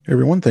Hey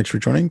everyone, thanks for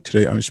joining.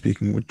 Today I'm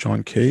speaking with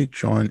John Kay.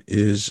 John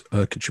is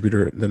a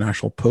contributor at the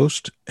National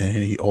Post, and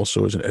he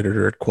also is an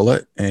editor at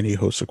Quillette, and he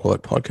hosts a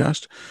Quillette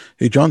podcast.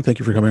 Hey John, thank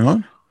you for coming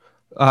on.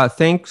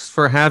 Thanks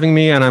for having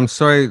me. And I'm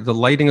sorry, the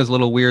lighting is a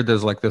little weird.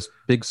 There's like this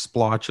big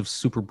splotch of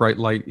super bright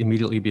light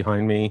immediately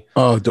behind me.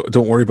 Oh,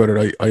 don't worry about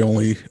it. I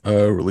only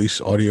release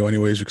audio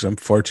anyways because I'm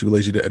far too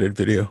lazy to edit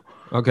video.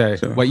 Okay.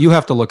 So Well, you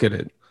have to look at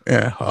it.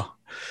 yeah,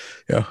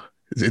 yeah,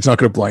 it's not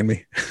going to blind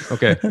me.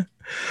 Okay.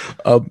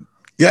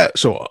 Yeah,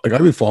 so like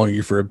I've been following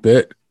you for a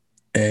bit,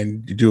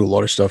 and you do a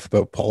lot of stuff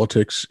about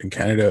politics in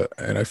Canada,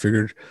 and I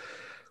figured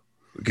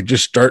we could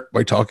just start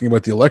by talking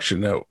about the election.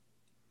 Now,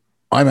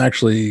 I'm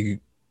actually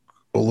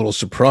a little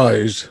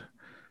surprised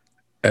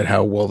at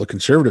how well the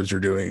conservatives are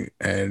doing,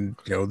 and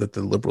that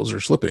the liberals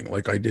are slipping.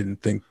 Like I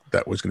didn't think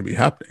that was going to be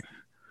happening.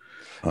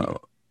 uh,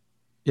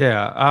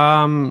 Yeah.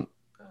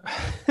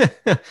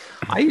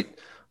 I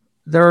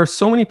there are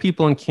so many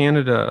people in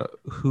Canada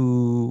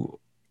who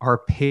are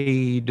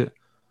paid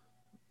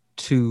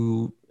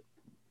to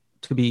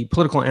be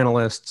political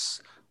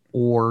analysts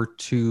or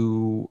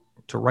to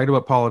write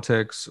about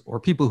politics, or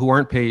people who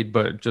aren't paid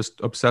but just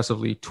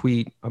obsessively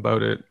tweet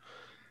about it.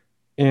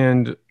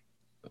 And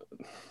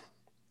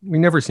we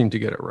never seem to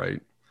get it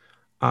right.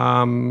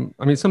 I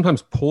mean,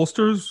 sometimes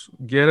pollsters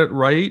get it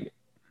right,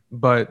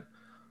 but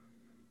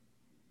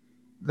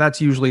that's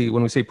usually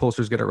when we say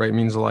pollsters get it right, it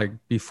means like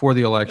before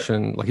the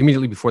election, like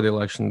immediately before the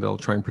election, they'll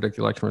try and predict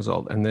the election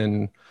result. And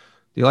then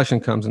the election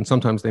comes and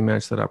sometimes they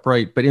match that up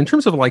right. But in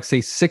terms of like, say,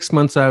 6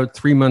 months out,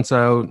 3 months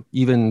out,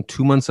 even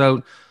 2 months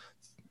out,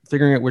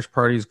 figuring out which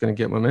party is going to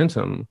get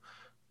momentum,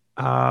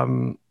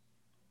 um,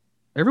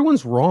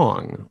 everyone's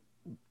wrong.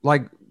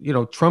 Like,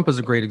 Trump is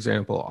a great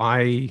example.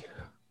 I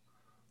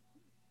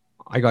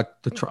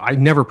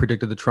never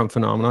predicted the Trump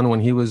phenomenon. When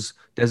he was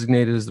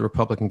designated as the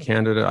Republican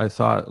candidate, I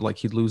thought like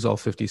he'd lose all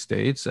 50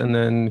 states, and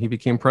then he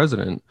became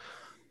president.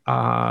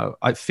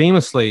 I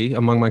famously,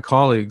 among my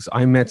colleagues,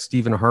 I met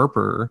Stephen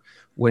Harper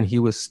when he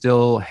was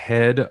still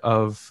head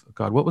of,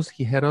 God, what was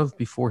he head of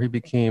before he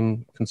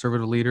became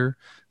conservative leader?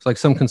 It's like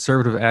some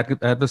conservative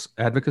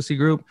advocacy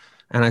group.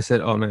 And I said,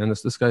 oh man,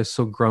 this guy's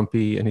so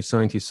grumpy and he's so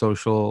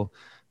antisocial,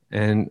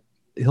 and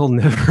he'll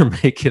never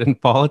make it in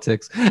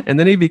politics. And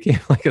then he became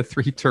like a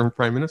 3-term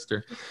prime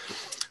minister.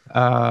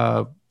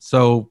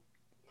 So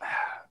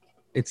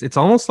it's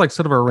almost like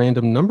sort of a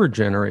random number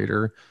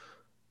generator.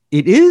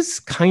 It is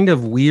kind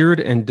of weird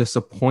and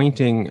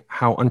disappointing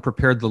how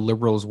unprepared the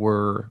Liberals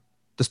were,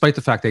 despite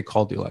the fact they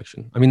called the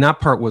election. I mean,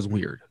 that part was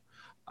weird.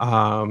 They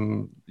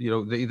kind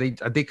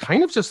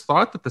of just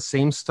thought that the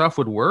same stuff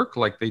would work.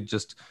 Like they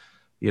just,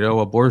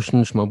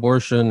 abortion,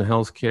 schmabortion,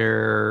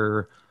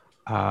 healthcare,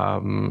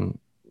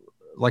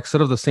 like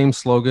sort of the same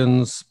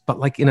slogans, but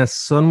like in a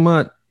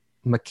somewhat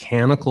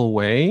mechanical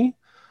way.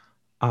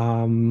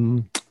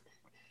 But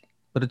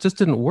it just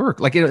didn't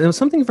work. Like it was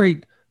something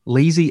very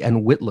lazy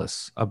and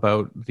witless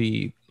about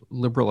the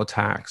liberal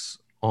attacks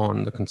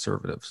on the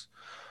conservatives.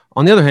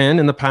 On the other hand,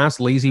 in the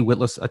past, lazy,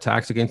 witless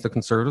attacks against the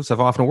conservatives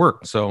have often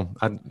worked. So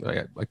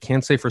I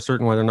can't say for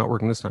certain why they're not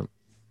working this time.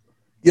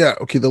 yeah,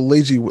 okay, the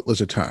lazy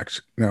witless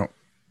attacks. Now,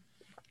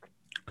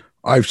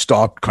 I've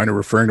stopped kind of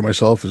referring to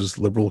myself as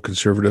liberal,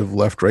 conservative,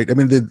 left, right. I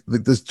mean,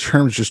 the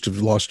terms just have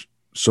lost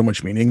so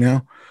much meaning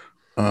now.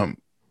 Um,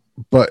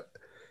 but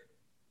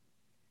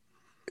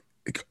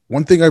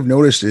one thing I've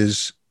noticed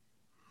is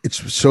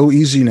it's so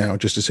easy now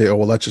just to say, oh,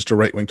 well, that's just a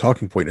right wing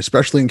talking point,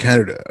 especially in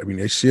Canada. I mean,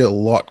 I see it a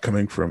lot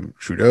coming from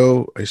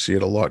Trudeau. I see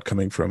it a lot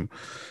coming from,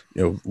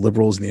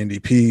 liberals in the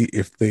NDP.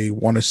 If they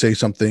want to say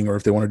something or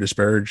if they want to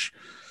disparage,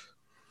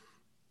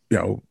 you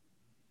know,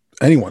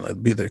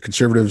 anyone, be the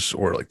conservatives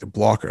or like the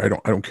bloc, or I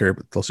don't care,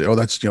 but they'll say, oh,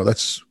 that's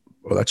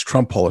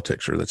Trump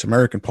politics, or that's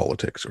American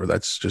politics, or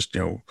that's just,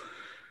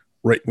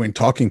 right wing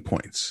talking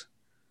points.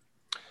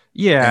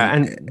 Yeah,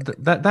 And and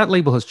that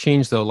label has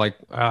changed though. Like,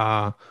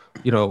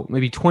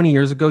 maybe 20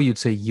 years ago, you'd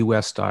say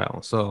U.S.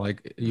 style. So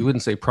like, you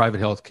wouldn't say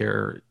private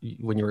healthcare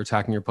when you were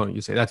attacking your opponent.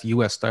 You say that's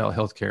U.S. style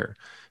healthcare,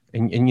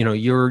 and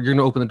you're going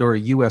to open the door to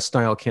U.S.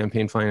 style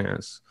campaign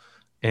finance,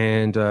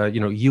 and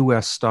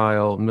U.S.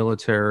 style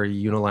military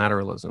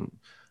unilateralism.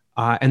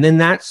 And then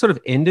that sort of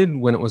ended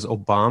when it was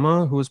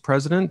Obama who was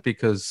president,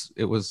 because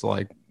it was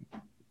like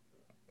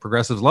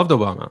progressives loved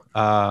Obama.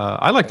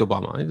 I liked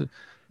Obama. I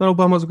thought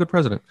Obama was a good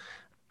president.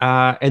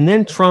 And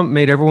then Trump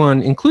made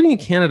everyone, including in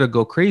Canada,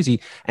 go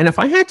crazy. And if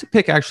I had to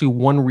pick actually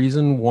one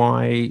reason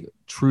why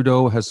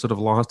Trudeau has sort of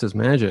lost his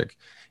magic,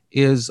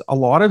 is a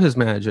lot of his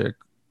magic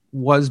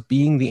was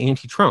being the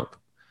anti-Trump.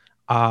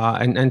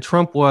 And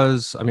Trump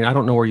was, I mean, I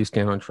don't know where you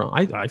stand on Trump.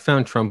 I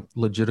found Trump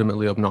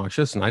legitimately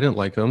obnoxious and I didn't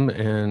like him.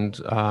 And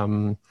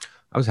I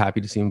was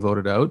happy to see him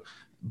voted out.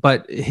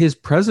 But his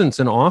presence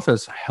in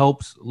office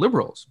helped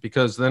liberals,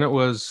 because then it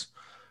was,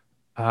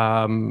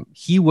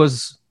 he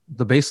was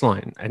the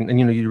baseline. And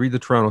you read the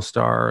Toronto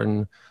Star,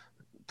 and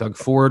Doug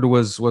Ford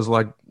was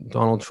like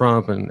Donald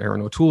Trump, and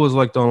Aaron O'Toole was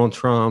like Donald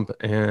Trump,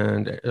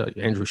 and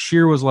Andrew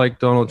Scheer was like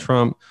Donald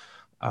Trump.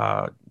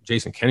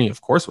 Jason Kenney,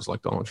 of course, was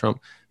like Donald Trump.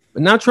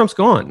 But now Trump's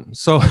gone,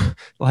 so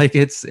like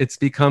it's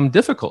become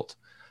difficult.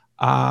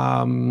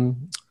 As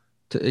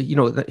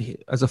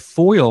a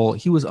foil,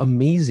 he was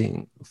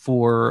amazing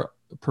for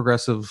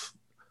progressive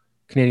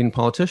Canadian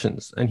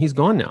politicians, and he's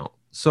gone now.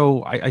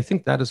 So I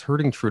think that is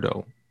hurting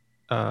Trudeau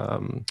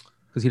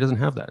because he doesn't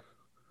have that.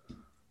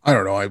 I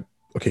don't know.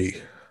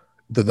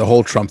 The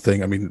whole Trump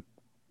thing. I mean,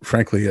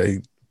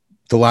 frankly,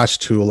 the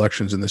last two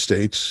elections in the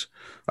States,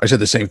 I said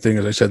the same thing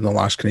as I said in the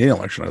last Canadian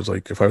election. I was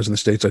like, if I was in the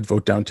States, I'd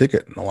vote down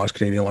ticket. In the last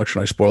Canadian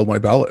election, I spoiled my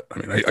ballot. I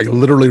mean, I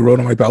literally wrote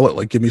on my ballot,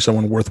 like, give me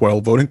someone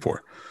worthwhile voting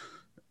for.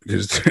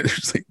 Because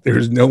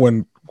there's no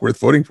one worth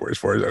voting for as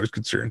far as I was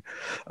concerned.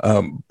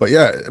 But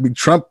yeah, I mean,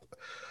 Trump,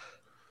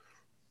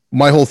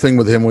 my whole thing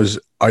with him was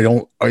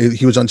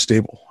he was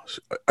unstable.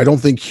 I don't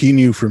think he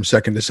knew from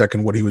second to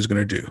second what he was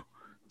going to do.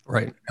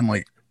 Right. And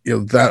like,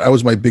 that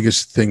was my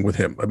biggest thing with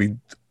him. I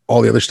mean,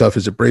 all the other stuff,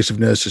 his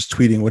abrasiveness, his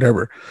tweeting,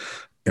 whatever,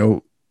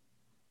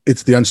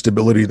 it's the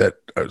instability that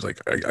I was like,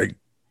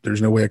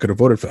 there's no way I could have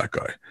voted for that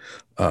guy.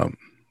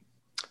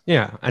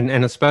 Yeah.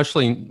 And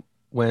especially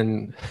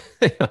when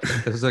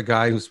this is a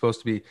guy who's supposed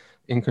to be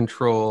in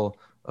control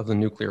of the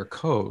nuclear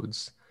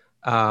codes.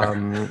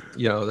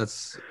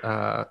 That's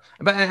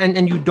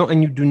and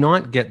you do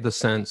not get the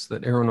sense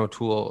that Aaron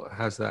O'Toole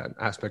has that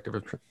aspect of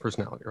a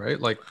personality,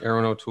 right? Like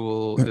Aaron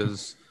O'Toole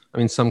is, I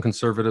mean, some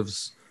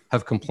conservatives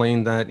have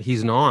complained that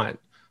he's not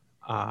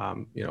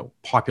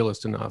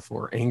populist enough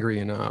or angry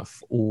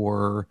enough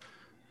or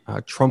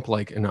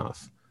Trump-like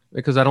enough,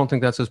 because I don't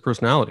think that's his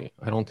personality.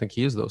 I don't think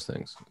he is those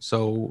things.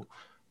 So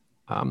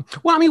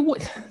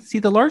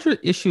the larger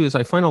issue is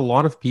I find a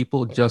lot of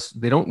people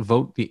they don't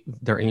vote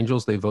their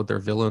angels, they vote their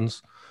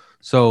villains.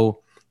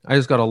 So I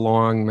just got a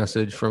long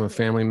message from a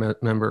family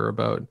member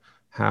about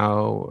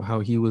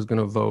how he was going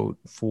to vote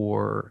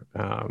for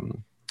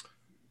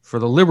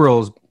the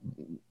Liberals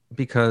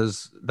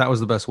because that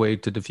was the best way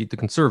to defeat the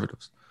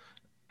Conservatives.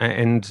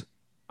 And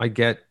I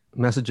get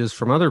messages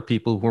from other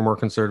people who are more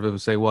conservative who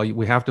say, well,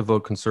 we have to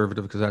vote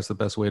Conservative because that's the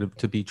best way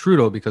to beat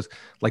Trudeau, because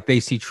like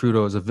they see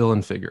Trudeau as a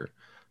villain figure.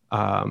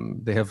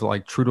 They have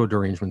like Trudeau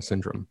derangement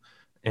syndrome.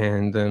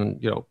 And then,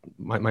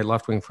 my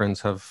left-wing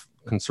friends have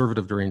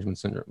conservative derangement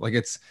syndrome. Like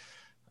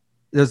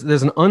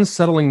there's an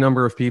unsettling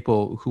number of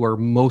people who are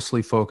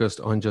mostly focused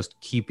on just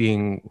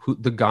keeping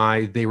the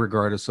guy they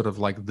regard as sort of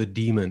like the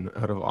demon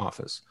out of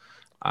office.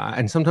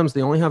 And sometimes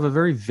they only have a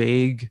very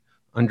vague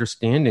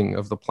understanding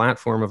of the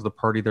platform of the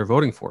party they're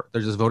voting for.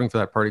 They're just voting for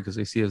that party because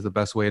they see it as the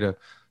best way to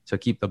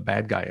keep the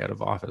bad guy out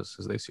of office,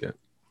 as they see it.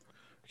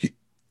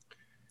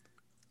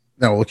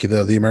 Now, look,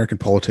 the American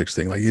politics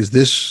thing, like, is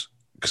this,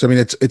 because I mean,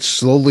 it's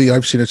slowly,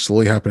 I've seen it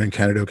slowly happen in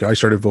Canada. I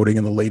started voting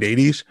in the late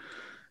 80s,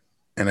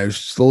 and I've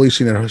slowly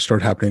seen it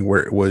start happening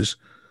where it was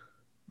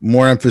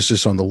more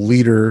emphasis on the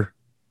leader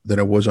than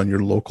it was on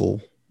your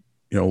local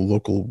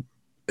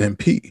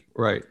MP.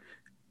 Right.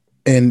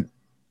 And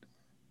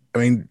I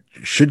mean,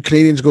 should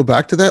Canadians go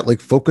back to that? Like,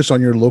 focus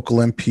on your local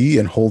MP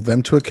and hold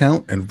them to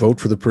account and vote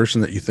for the person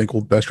that you think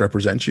will best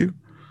represent you?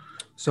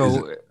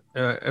 So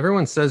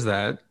everyone says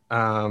that.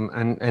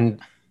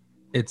 And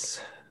it's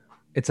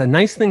a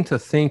nice thing to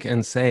think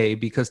and say,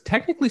 because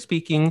technically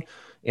speaking,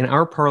 in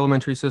our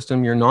parliamentary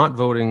system, you're not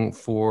voting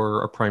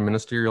for a prime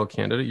ministerial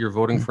candidate, you're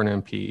voting for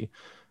an MP.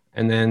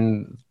 And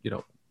then,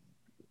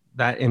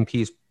 that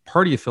MP's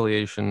party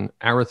affiliation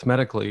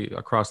arithmetically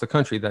across the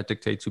country, that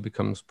dictates who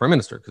becomes prime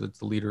minister, because it's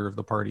the leader of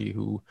the party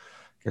who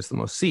gets the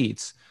most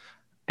seats.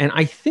 And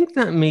I think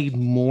that made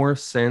more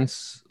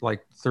sense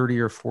like 30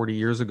 or 40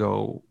 years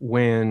ago,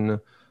 when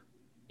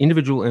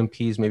individual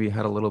MPs maybe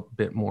had a little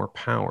bit more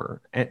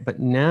power. But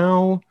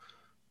now,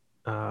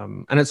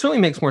 and it certainly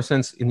makes more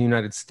sense in the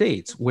United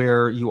States,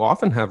 where you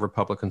often have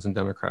Republicans and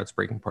Democrats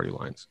breaking party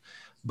lines.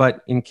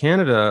 But in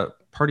Canada,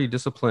 party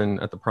discipline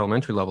at the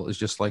parliamentary level is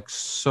just like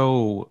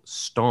so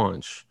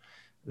staunch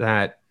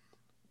that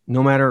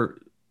no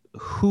matter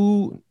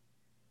who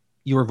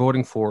you're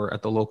voting for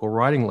at the local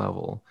riding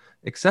level,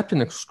 except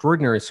in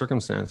extraordinary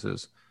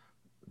circumstances,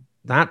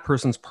 that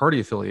person's party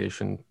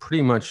affiliation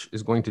pretty much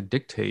is going to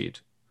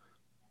dictate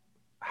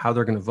how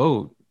they're going to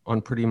vote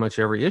on pretty much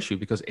every issue,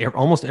 because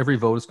almost every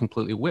vote is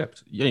completely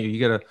whipped. You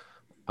get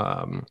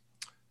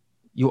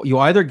you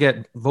either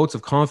get votes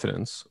of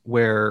confidence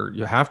where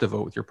you have to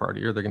vote with your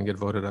party or they're going to get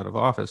voted out of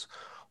office,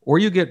 or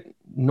you get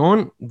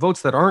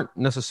votes that aren't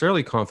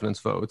necessarily confidence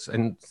votes,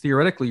 and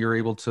theoretically you're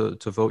able to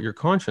vote your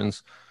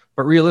conscience.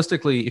 But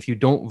realistically, if you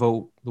don't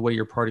vote the way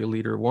your party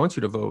leader wants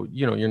you to vote,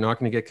 you're not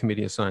going to get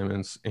committee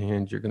assignments,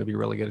 and you're going to be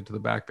relegated to the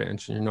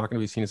backbench, and you're not going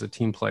to be seen as a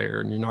team player,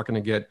 and you're not going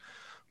to get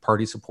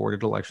party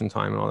supported election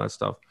time and all that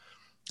stuff.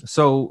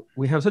 So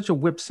we have such a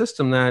whipped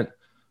system that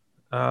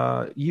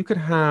you could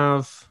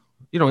have,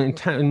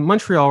 in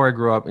Montreal, where I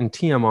grew up, in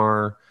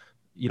TMR,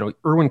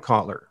 Irwin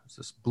Cotler,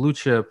 this blue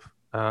chip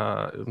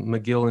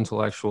McGill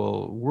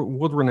intellectual,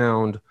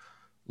 world-renowned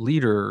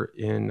leader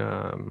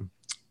in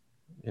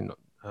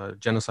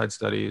genocide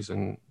studies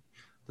and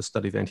the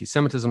study of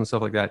anti-Semitism and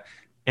stuff like that.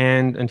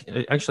 And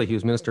actually, he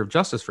was Minister of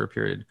Justice for a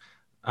period.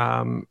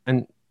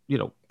 And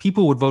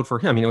people would vote for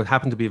him. It would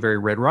happen to be a very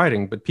red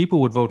riding, but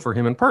people would vote for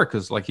him in part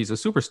because like he's a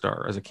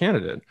superstar as a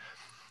candidate.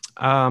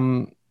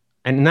 And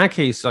in that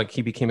case, like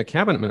he became a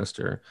cabinet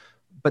minister.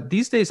 But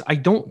these days, I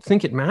don't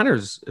think it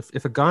matters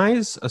if a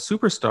guy's a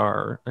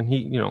superstar and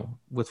he,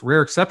 with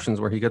rare exceptions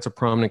where he gets a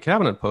prominent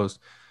cabinet post,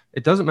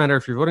 it doesn't matter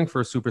if you're voting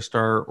for a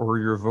superstar or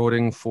you're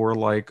voting for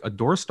like a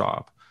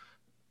doorstop.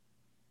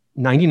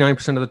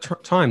 99% of the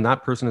time,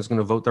 that person is going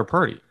to vote their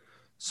party.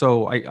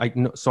 So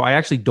I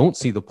actually don't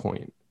see the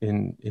point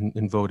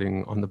in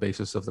voting on the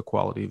basis of the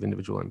quality of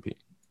individual MP.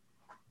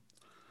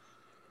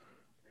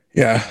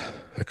 Yeah,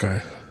 that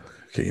guy.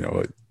 Okay,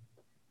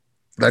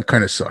 that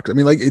kind of sucks. I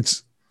mean, like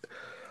it's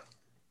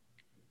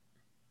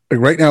like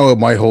right now,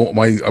 my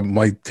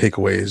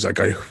takeaway is like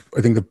I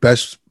think the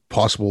best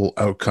possible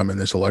outcome in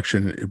this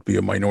election would be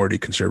a minority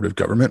conservative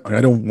government.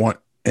 I don't want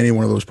any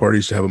one of those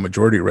parties to have a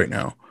majority right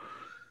now.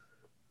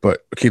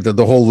 But okay,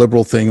 the whole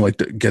liberal thing, like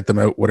to get them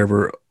out,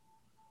 whatever.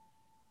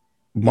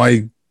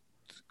 I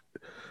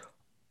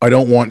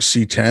don't want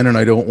C10 and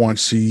I don't want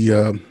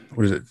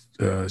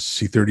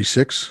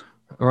C36.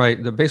 All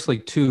right, they're basically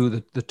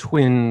the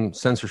twin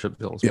censorship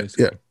bills. Yeah,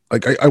 basically. yeah.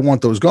 Like I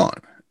want those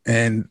gone.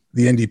 And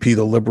the NDP,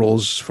 the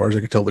Liberals, as far as I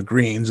can tell, the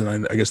Greens,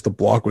 and I guess the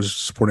Bloc was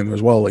supporting them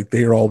as well. Like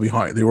they are all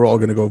behind. They were all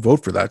going to go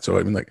vote for that. So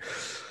I mean, like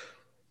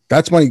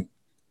that's my.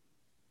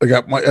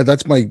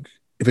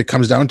 If it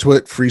comes down to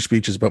it, free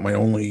speech is about my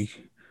only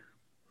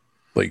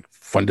like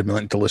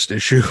fundamentalist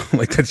issue.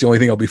 Like that's the only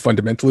thing I'll be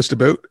fundamentalist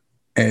about.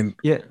 And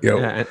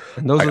and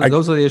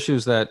those are the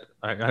issues that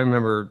I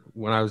remember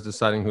when I was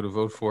deciding who to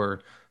vote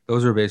for.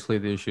 Those are basically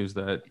the issues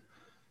that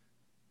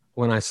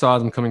when I saw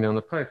them coming down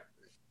the pipe,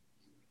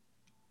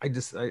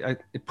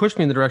 it pushed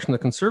me in the direction of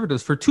the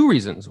Conservatives for two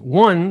reasons.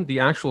 One, the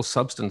actual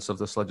substance of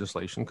this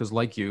legislation, because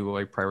like you,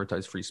 I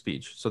prioritize free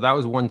speech. So that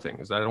was one thing,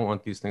 is that I don't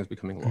want these things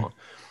becoming law.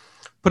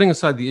 Putting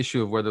aside the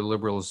issue of whether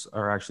liberals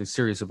are actually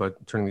serious about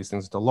turning these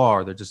things into law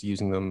or they're just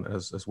using them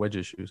as wedge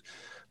issues.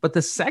 But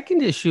the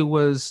second issue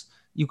was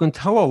you can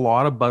tell a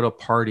lot about a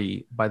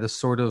party by the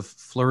sort of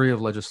flurry of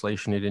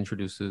legislation it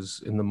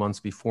introduces in the months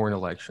before an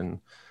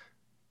election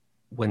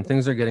when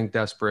things are getting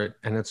desperate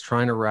and it's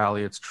trying to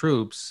rally its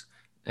troops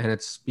and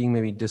it's being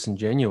maybe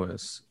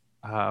disingenuous.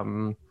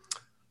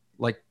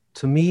 Like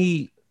to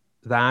me,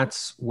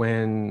 that's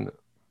when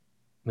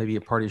maybe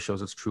a party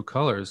shows its true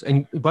colors.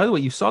 And by the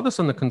way, you saw this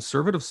on the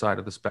conservative side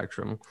of the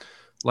spectrum.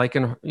 Like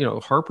in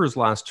Harper's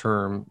last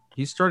term,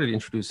 he started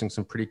introducing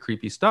some pretty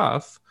creepy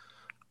stuff,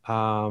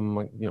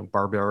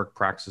 barbaric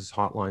practices,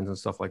 hotlines, and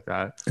stuff like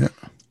that. Yeah.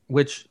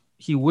 Which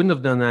he wouldn't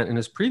have done that in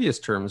his previous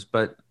terms.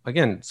 But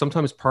again,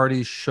 sometimes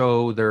parties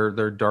show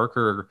their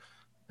darker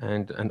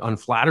and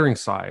unflattering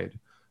side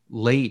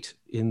late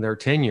in their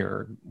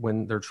tenure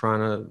when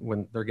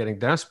they're getting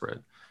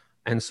desperate.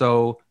 And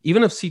so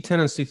even if C10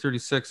 and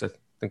C36, I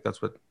think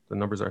that's what the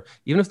numbers are,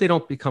 even if they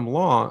don't become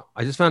law,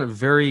 I just found it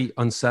very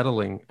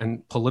unsettling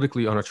and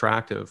politically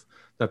unattractive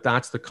that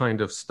that's the kind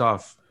of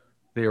stuff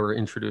they were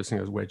introducing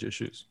as wedge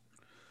issues.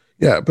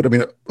 Yeah, but I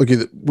mean, look,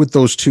 with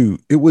those two,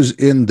 it was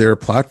in their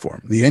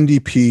platform. The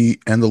NDP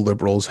and the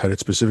Liberals had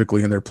it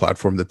specifically in their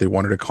platform that they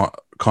wanted to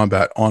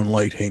combat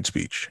online hate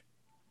speech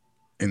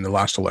in the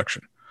last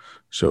election.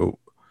 So,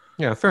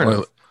 yeah, fair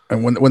enough.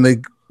 And when they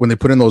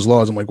put in those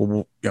laws, I'm like,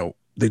 well,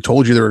 they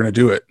told you they were going to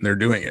do it and they're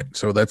doing it.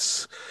 So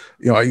that's,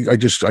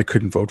 I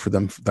couldn't vote for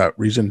them for that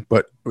reason.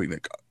 But I mean,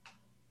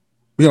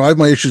 I have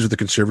my issues with the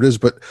Conservatives,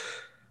 but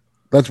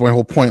that's my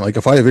whole point. Like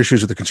if I have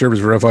issues with the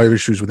Conservatives or if I have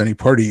issues with any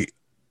party,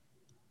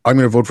 I'm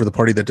going to vote for the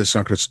party that is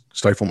not going to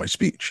stifle my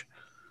speech.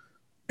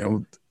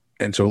 And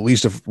so at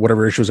least if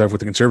whatever issues I have with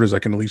the Conservatives, I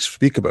can at least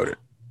speak about it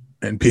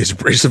and be as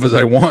abrasive as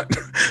I want.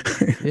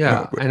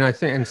 Yeah. And I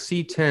think, and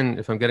C10,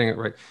 if I'm getting it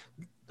right,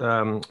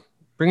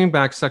 bringing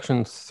back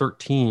Section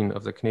 13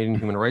 of the Canadian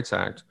Human Rights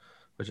Act,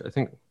 which I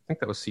think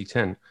that was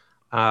C10,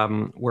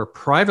 where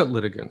private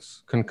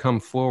litigants can come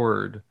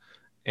forward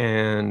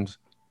and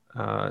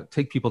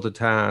take people to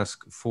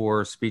task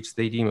for speech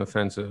they deem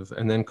offensive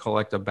and then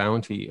collect a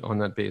bounty on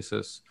that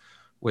basis,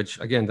 which,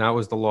 again, that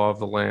was the law of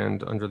the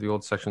land under the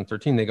old Section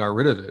 13. They got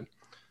rid of it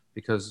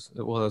because,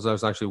 well, there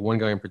was actually one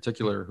guy in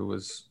particular who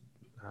was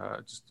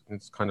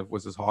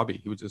was his hobby.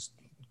 He would just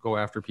go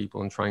after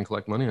people and try and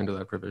collect money under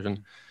that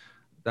provision.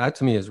 That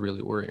to me is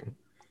really worrying.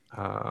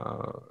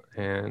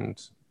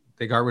 And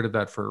they got rid of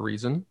that for a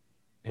reason.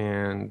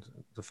 And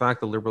the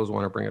fact that liberals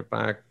want to bring it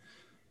back,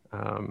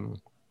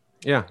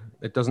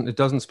 it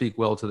doesn't speak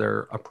well to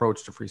their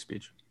approach to free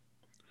speech.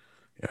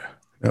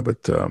 Yeah,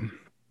 but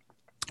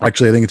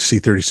actually, I think it's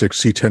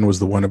C36. C10 was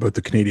the one about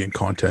the Canadian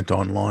content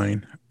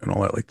online and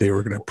all that. Like they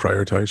were going to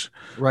prioritize.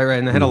 Right,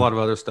 and they had a lot of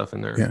other stuff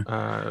in there. Yeah.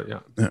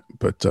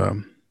 But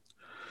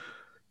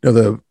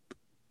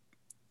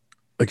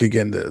like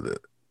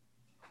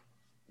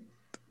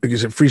I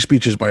said, free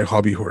speech is my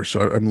hobby horse.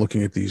 So I'm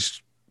looking at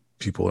these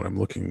people and I'm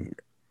looking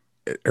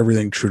at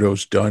everything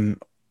Trudeau's done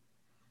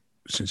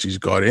since he's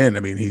got in. I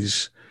mean,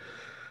 he's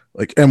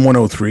like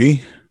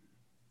M103.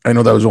 I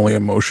know that was only a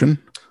motion.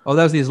 Oh,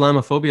 that was the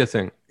Islamophobia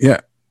thing.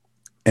 Yeah.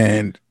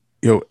 And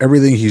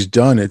everything he's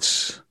done,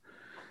 it's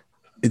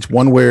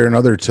one way or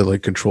another to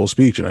like control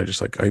speech. And I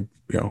just like,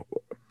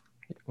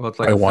 Well, it's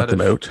like I a want them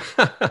fetish.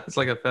 out. It's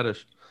like a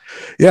fetish.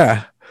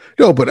 Yeah.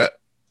 No, but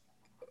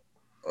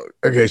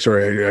okay,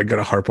 sorry, I got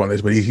to harp on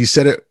this, but he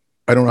said it.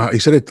 I don't know how he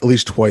said it at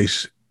least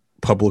twice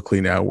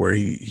publicly now, where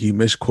he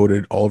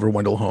misquoted Oliver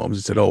Wendell Holmes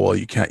and said, "Oh well,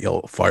 you can't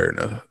yell fire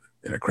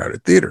in a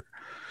crowded theater."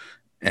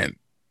 And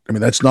I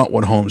mean, that's not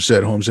what Holmes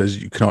said. Holmes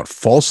says you cannot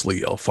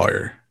falsely yell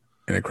fire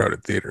in a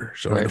crowded theater.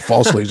 So Right. the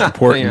falsely is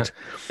important.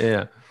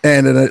 Yeah.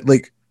 And then,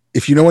 like,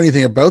 if you know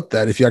anything about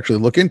that, if you actually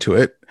look into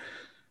it,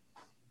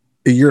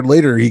 a year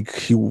later, he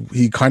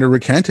kind of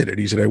recanted it.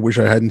 He said, "I wish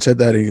I hadn't said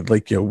that." He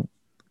like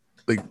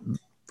like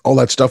all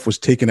that stuff was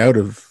taken out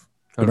of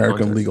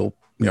American context. legal.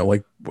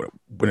 Like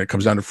when it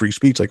comes down to free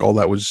speech, like all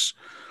that was.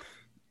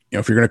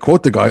 If you're going to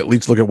quote the guy, at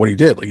least look at what he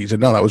did. Like he said,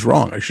 "No, that was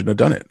wrong. I shouldn't have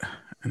done it."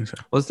 And so,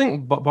 Well, the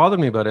thing bothered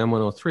me about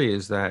M103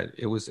 is that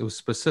it was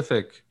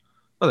specific.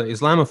 Well,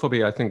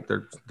 Islamophobia, I think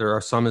there are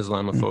some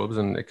Islamophobes,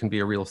 and it can be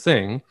a real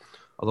thing.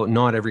 Although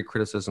not every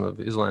criticism of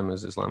Islam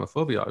is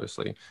Islamophobia,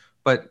 obviously.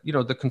 But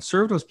the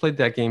conservatives played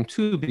that game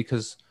too,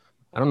 because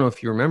I don't know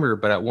if you remember,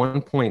 but at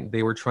one point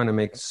they were trying to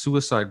make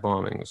suicide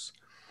bombings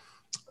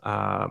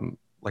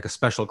like a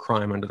special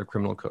crime under the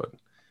criminal code.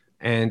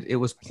 And it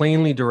was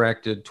plainly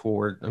directed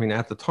toward, I mean,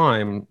 at the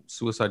time,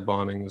 suicide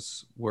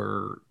bombings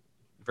were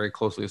very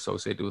closely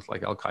associated with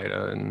like Al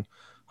Qaeda and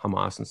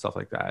Hamas and stuff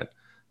like that.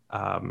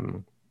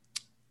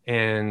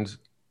 And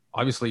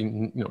obviously,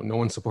 no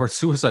one supports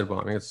suicide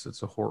bombing.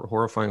 It's a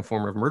horrifying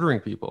form of murdering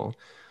people.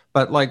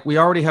 But like we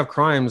already have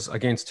crimes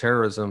against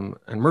terrorism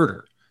and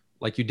murder.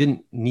 Like you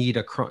didn't need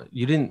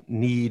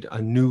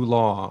a new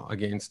law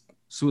against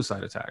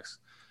suicide attacks.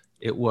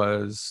 It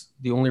was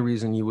the only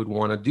reason you would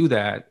want to do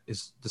that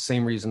is the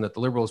same reason that the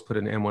liberals put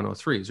in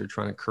M103s. They're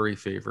trying to curry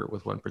favor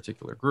with one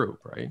particular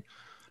group, right?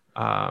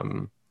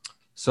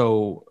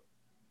 So,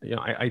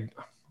 I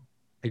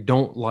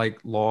don't like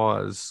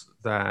laws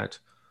that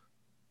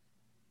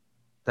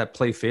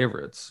play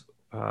favorites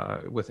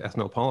with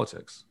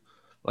ethnopolitics,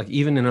 like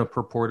even in a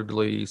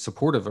purportedly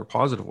supportive or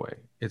positive way.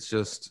 It's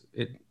just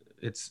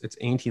it's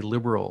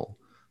anti-liberal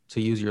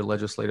to use your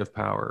legislative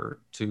power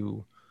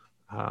to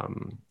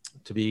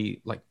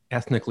be like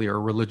ethnically or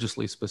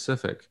religiously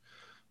specific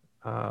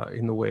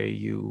in the way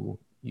you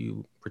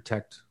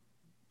protect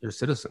your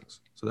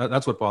citizens. So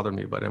that's what bothered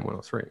me about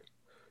M103.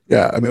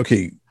 yeah, I mean,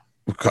 okay,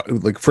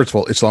 like first of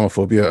all,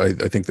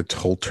 Islamophobia, I think the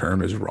whole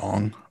term is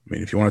wrong. I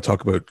mean, if you want to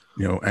talk about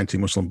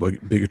anti-Muslim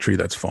bigotry,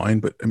 that's fine.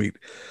 But I mean,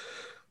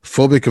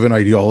 phobic of an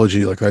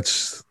ideology, like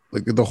that's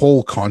like the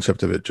whole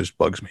concept of it just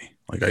bugs me.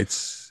 Like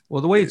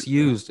well, the way it's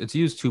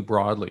used too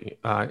broadly.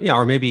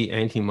 Or maybe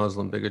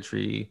anti-Muslim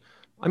bigotry.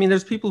 I mean,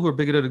 there's people who are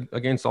bigoted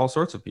against all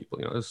sorts of people.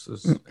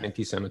 There's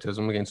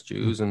anti-Semitism against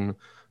Jews and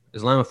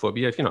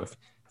Islamophobia. If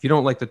you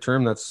don't like the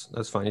term, that's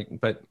fine.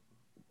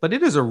 But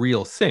it is a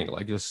real thing.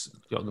 Like just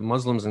the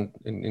Muslims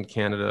in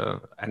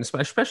Canada, and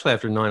especially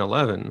after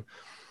 9/11,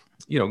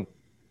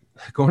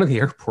 going to the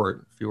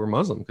airport if you were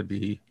Muslim could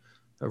be,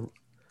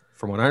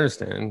 from what I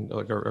understand,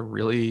 like a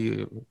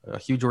really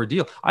huge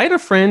ordeal. I had a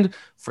friend,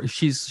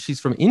 she's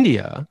from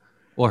India.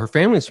 Well, her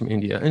family's from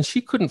India, and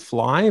she couldn't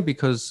fly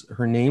because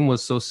her name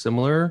was so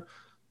similar,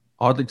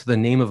 oddly, to the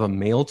name of a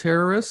male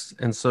terrorist.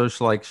 And so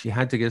she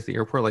had to get to the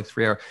airport like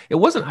 3 hours. It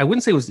wasn't, I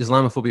wouldn't say it was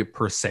Islamophobia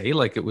per se.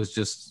 Like it was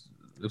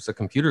a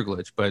computer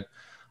glitch. But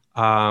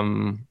I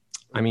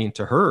mean,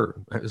 to her,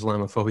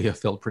 Islamophobia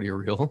felt pretty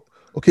real.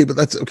 Okay, but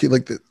that's okay.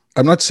 Like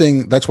I'm not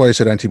saying that's why I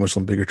said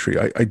anti-Muslim bigotry.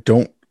 I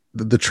don't.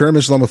 The term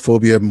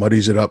Islamophobia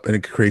muddies it up and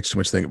it creates too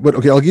much thing. But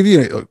okay, I'll give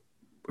you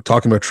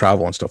talking about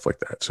travel and stuff like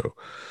that. So.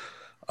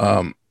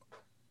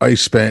 I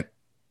spent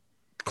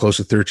close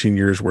to 13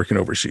 years working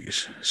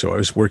overseas. So I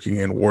was working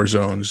in war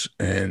zones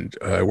and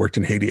I worked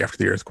in Haiti after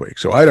the earthquake.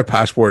 So I had a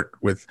passport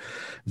with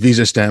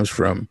visa stamps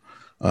from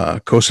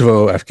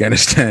Kosovo,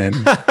 Afghanistan,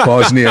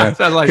 Bosnia.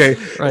 Okay.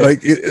 Right.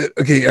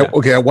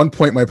 Okay. At one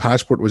point, my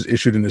passport was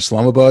issued in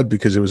Islamabad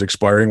because it was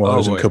expiring while I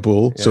was in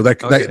Kabul. Yeah. So that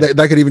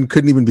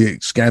couldn't even be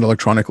scanned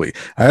electronically.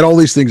 I had all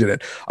these things in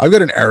it. I've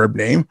got an Arab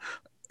name.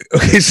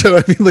 Okay. So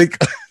I mean,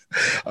 like,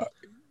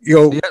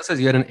 it says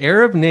you had an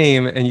Arab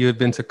name and you had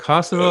been to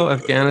Kosovo,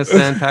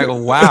 Afghanistan,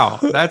 Pakistan. Wow,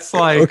 that's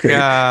like okay.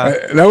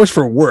 That was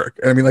for work.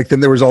 I mean, like then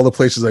there was all the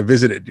places I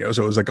visited.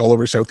 So it was like all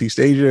over Southeast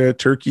Asia,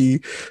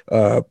 Turkey.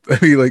 I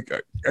mean, like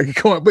I could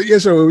go on, but yeah.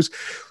 So it was.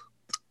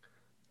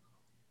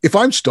 If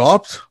I'm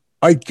stopped,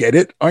 I get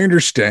it. I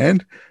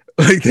understand.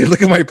 Like they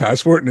look at my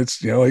passport and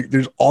it's like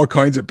there's all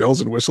kinds of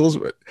bells and whistles,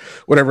 but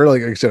whatever.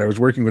 Like I said, I was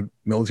working with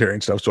military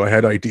and stuff, so I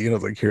had ID and I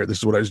was like, here, this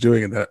is what I was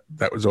doing, and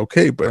that was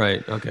okay. But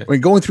right, okay. I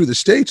mean, going through the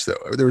States though,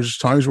 there was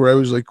times where I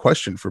was like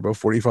questioned for about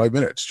 45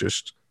 minutes,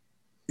 just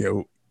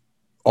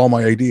all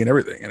my ID and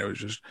everything, and it was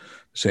just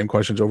the same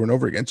questions over and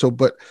over again. So,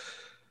 but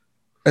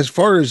as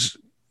far as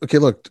okay,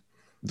 look,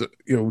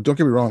 don't get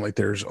me wrong, like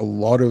there's a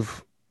lot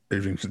of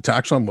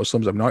attacks on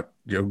Muslims. I'm not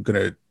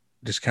gonna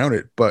discount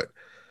it, but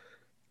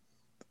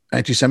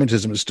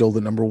anti-Semitism is still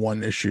the number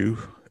one issue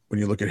when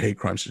you look at hate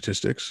crime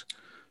statistics.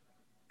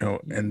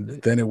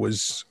 and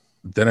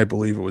then I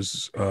believe it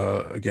was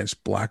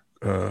against black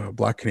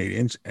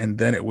Canadians, and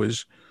then it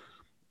was,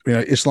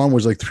 Islam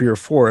was like 3 or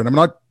 4, and I'm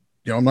not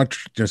going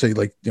to say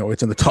like,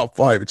 it's in the top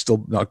 5. It's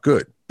still not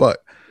good,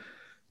 but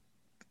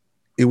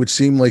it would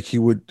seem like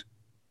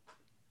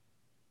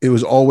it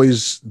was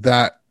always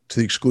that to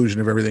the exclusion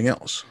of everything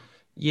else.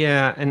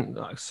 Yeah. And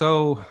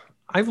so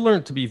I've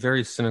learned to be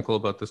very cynical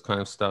about this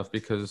kind of stuff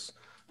because,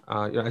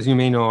 as you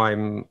may know,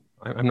 I'm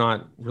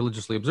not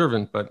religiously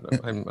observant, but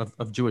I'm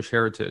of Jewish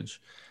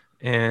heritage.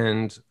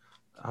 And,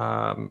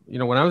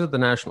 when I was at the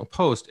National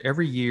Post,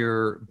 every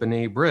year,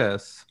 B'nai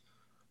B'rith,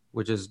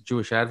 which is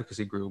Jewish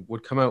advocacy group,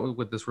 would come out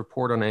with this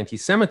report on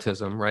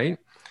anti-Semitism, right?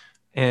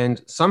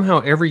 And somehow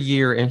every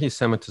year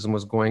anti-Semitism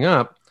was going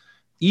up,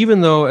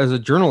 even though as a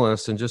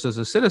journalist and just as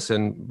a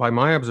citizen, by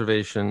my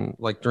observation,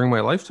 like during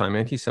my lifetime,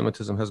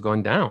 anti-Semitism has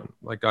gone down.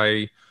 Like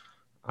even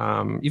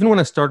when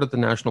I started the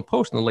National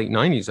Post in the late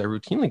 90s, I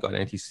routinely got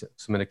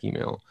anti-Semitic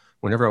email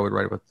whenever I would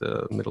write about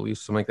the Middle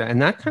East, something like that.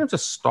 And that kind of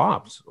just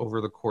stopped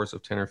over the course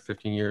of 10 or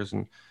 15 years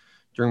and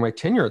during my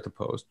tenure at the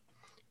Post.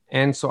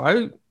 And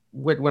so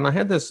when I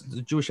had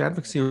the Jewish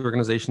advocacy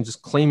organization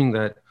just claiming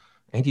that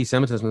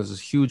anti-Semitism is this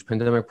huge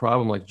pandemic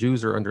problem, like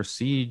Jews are under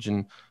siege.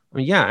 And I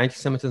mean, yeah,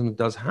 anti-Semitism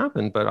does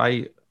happen, but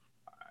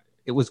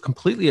it was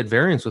completely at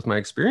variance with my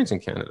experience in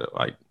Canada.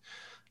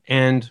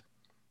 And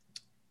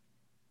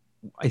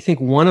I think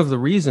one of the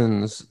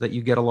reasons that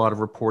you get a lot of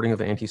reporting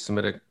of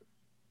anti-Semitic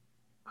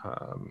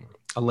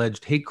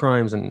alleged hate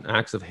crimes and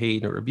acts of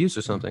hate or abuse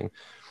or something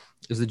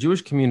is the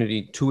Jewish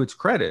community, to its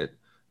credit,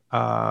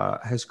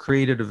 has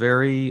created a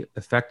very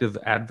effective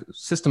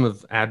system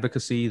of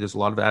advocacy. There's a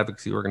lot of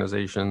advocacy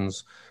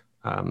organizations.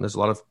 There's a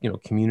lot of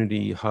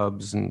community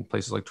hubs in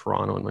places like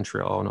Toronto and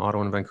Montreal and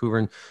Ottawa and Vancouver.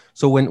 And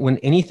so when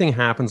anything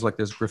happens like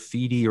there's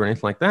graffiti or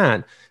anything like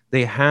that,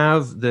 they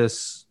have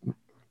this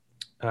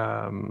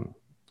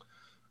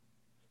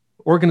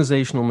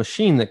organizational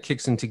machine that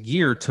kicks into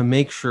gear to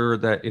make sure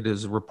that it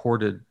is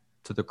reported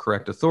to the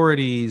correct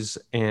authorities.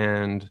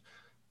 And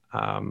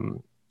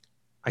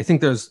I think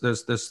there's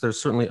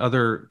certainly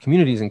other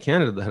communities in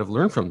Canada that have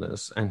learned from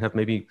this and have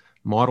maybe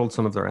modeled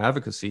some of their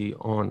advocacy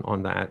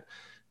on that.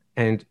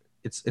 And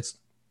it's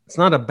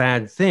not a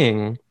bad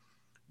thing,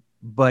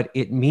 but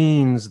it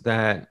means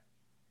that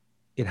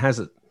it has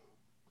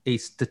a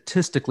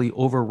statistically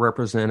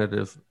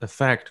overrepresentative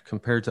effect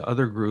compared to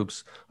other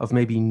groups of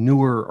maybe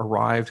newer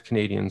arrived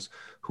Canadians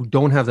who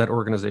don't have that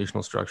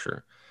organizational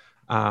structure.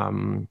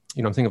 I'm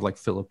thinking of like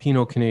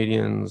Filipino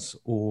Canadians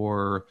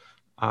or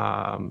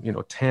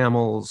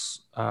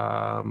Tamils,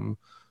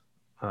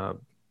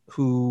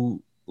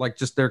 who like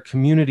just their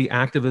community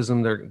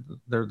activism,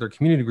 their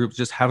community groups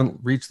just haven't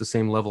reached the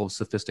same level of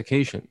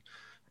sophistication.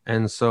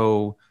 And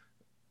so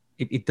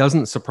it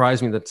doesn't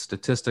surprise me that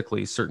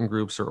statistically certain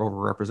groups are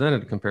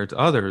overrepresented compared to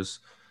others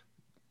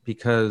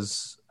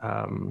because,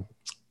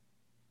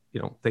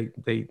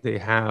 they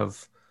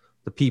have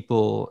the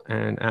people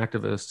and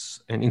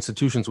activists and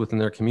institutions within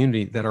their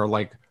community that are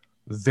like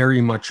very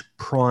much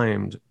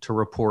primed to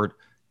report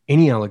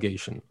any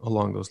allegation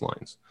along those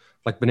lines.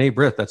 Like B'nai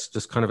B'rith, that's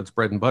just kind of its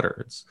bread and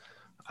butter. It's,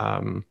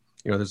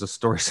 there's a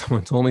story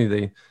someone told me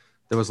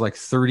there was like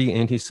 30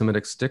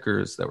 anti-Semitic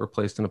stickers that were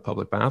placed in a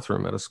public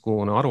bathroom at a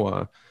school in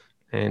Ottawa,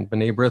 and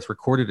B'nai B'rith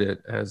recorded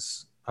it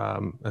as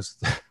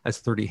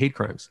 30 hate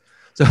crimes.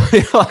 So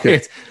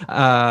Okay.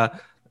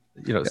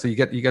 So you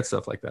get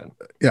stuff like that.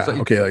 Yeah. So,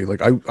 okay.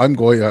 I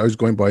was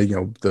going by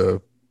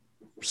the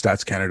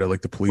Stats Canada,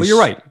 like the police. Well, you're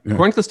right. Yeah.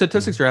 According to the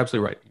statistics, you're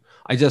absolutely right.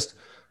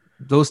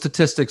 Those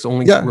statistics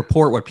only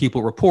report what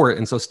people report.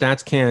 And so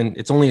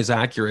it's only as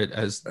accurate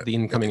as the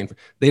incoming.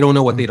 They don't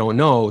know what they don't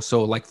know.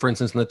 So like, for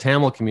instance, in the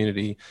Tamil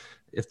community,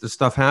 if there's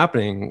stuff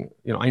happening,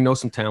 I know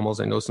some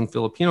Tamils, I know some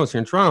Filipinos here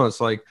in Toronto. It's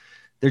like,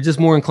 they're just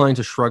more inclined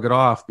to shrug it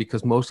off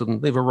because most of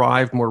them, they've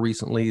arrived more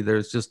recently.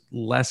 There's just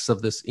less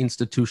of this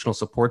institutional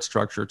support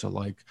structure to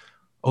like,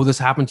 oh, this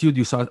happened to you.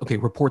 You saw it. Okay,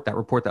 report that.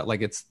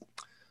 Like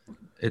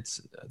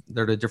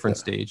they're at a different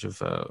stage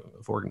of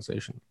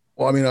organization.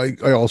 Well, I mean,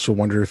 I also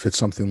wonder if it's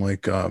something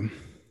like, okay,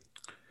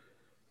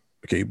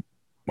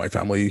 my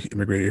family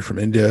immigrated from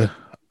India,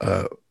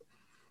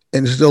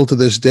 and still to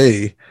this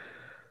day,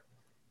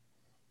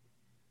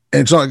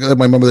 and it's not that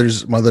my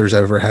mother's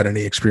ever had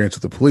any experience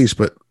with the police,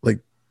 but like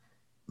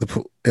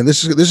and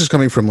this is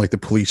coming from like the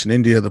police in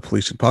India, the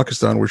police in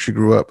Pakistan, where she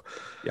grew up.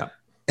 Yeah,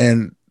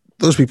 and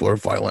those people are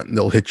violent, and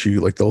they'll hit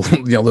you, like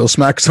they'll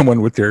smack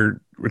someone with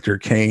their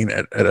cane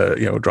at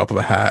a drop of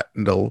a hat,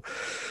 and they'll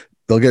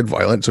get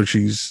violent. So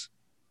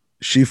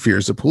she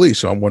fears the police.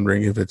 So I'm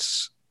wondering if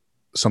it's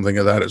something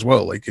of that as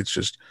well. Like it's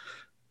just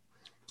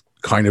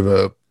kind of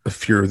a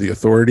fear of the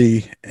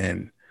authority,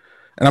 and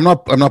I'm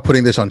not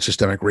putting this on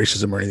systemic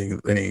racism or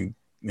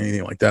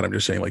anything like that. I'm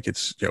just saying like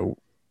it's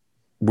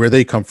where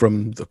they come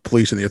from, the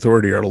police and the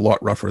authority are a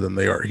lot rougher than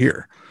they are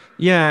here.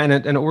 Yeah, and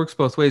it works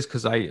both ways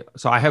because I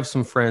have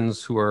some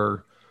friends who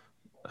are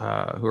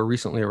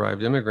recently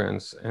arrived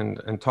immigrants,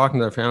 and talking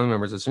to their family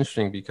members, it's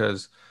interesting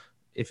because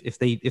if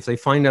they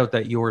find out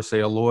that you're, say,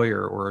 a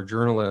lawyer or a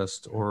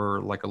journalist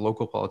or like a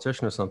local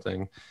politician or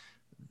something,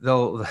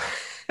 they'll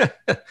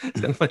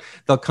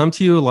they'll come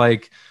to you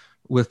like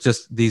with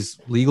just these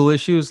legal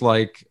issues,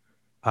 like,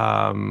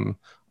 oh,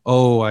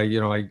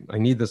 I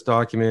need this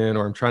document,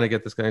 or I'm trying to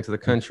get this guy into the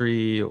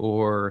country,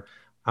 or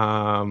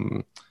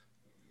um,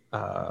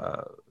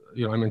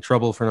 I'm in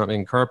trouble for not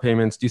making car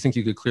payments. Do you think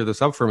you could clear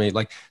this up for me?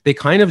 Like, they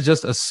kind of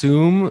just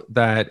assume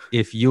that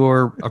if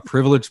you're a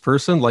privileged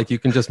person, like, you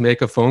can just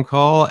make a phone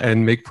call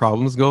and make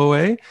problems go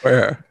away.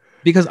 Yeah.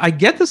 Because I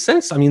get the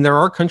sense, I mean, there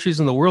are countries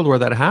in the world where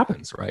that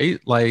happens, right?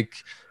 Like,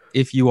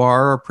 if you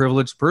are a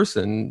privileged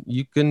person,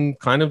 you can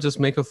kind of just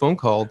make a phone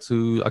call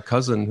to a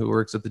cousin who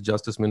works at the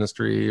Justice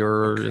Ministry,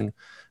 or and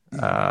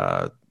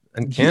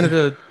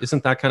Canada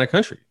isn't that kind of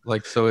country.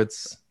 Like, so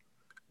it's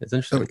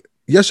interesting.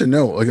 Yes and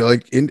no. Well, I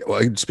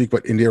can speak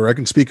about India, or I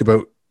can speak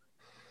about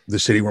the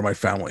city where my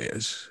family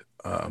is.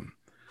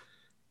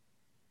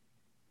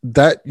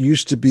 That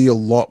used to be a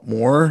lot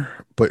more,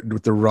 but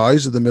with the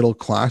rise of the middle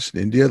class in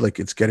India, like,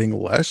 it's getting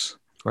less.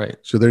 Right.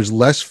 So there's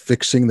less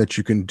fixing that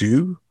you can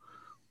do,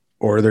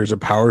 or there's a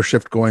power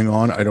shift going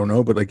on. I don't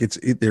know, but like it's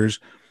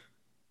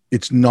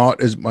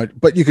not as much,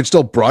 but you can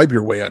still bribe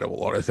your way out of a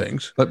lot of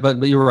things. But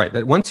you're right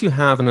that once you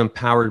have an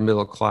empowered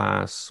middle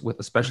class,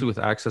 especially with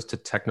access to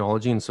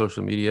technology and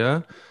social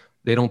media,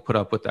 they don't put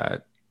up with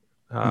that.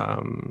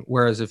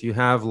 Whereas if you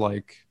have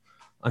like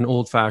an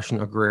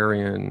old-fashioned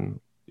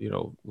agrarian,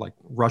 like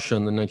Russia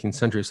in the 19th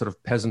century, sort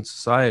of peasant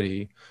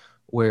society,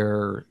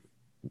 where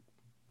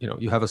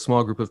you have a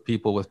small group of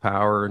people with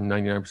power and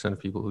 99% of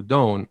people who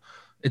don't,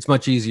 it's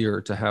much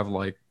easier to have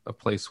like a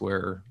place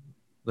where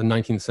the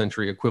 19th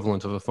century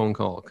equivalent of a phone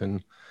call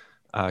can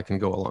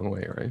go a long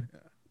way, right?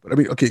 But I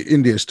mean, okay,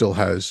 India still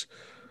has,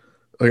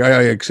 like,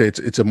 I say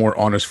it's a more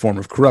honest form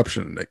of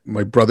corruption. Like,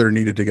 my brother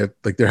needed to get,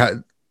 like,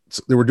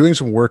 they were doing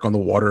some work on the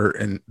water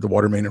and the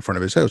water main in front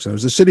of his house, and it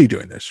was the city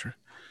doing this,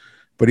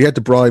 but he had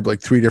to bribe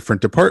like 3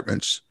 different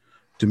departments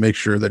to make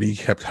sure that he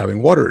kept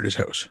having water at his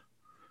house.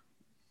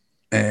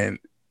 And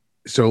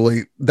so,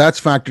 like, that's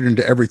factored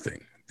into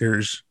everything.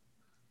 There's,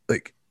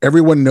 like,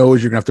 everyone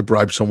knows you're gonna have to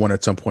bribe someone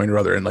at some point or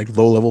other, and like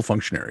low-level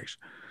functionaries.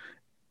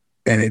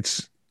 And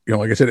it's,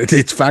 like I said,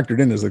 it's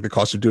factored in as like the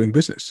cost of doing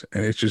business,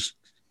 and it's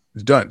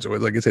done. So,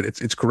 like I said,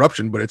 it's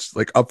corruption, but it's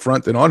like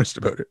upfront and honest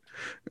about it.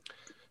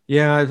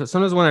 Yeah,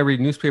 sometimes when I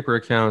read newspaper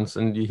accounts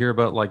and you hear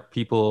about like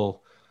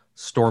people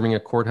storming a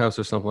courthouse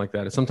or something like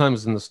that,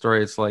 sometimes in the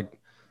story it's like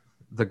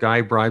the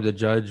guy bribed the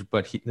judge,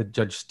 but the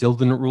judge still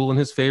didn't rule in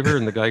his favor,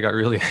 and the guy got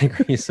really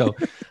angry. So,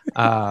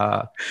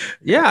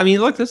 yeah, I mean,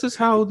 look, this is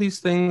how these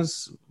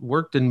things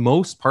worked in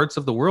most parts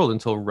of the world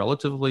until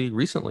relatively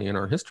recently in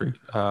our history,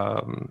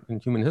 in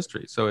human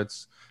history. So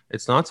it's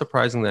not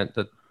surprising that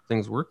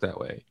things work that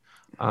way.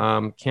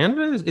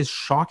 Canada is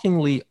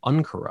shockingly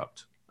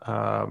uncorrupt.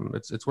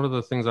 It's one of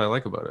the things I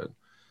like about it.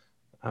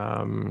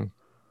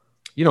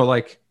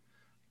 Like,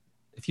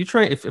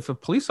 if a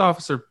police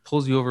officer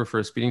pulls you over for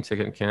a speeding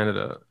ticket in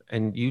Canada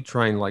and you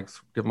try and like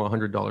give them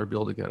 $100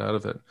 bill to get out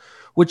of it,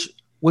 which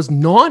was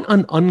not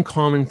an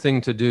uncommon thing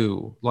to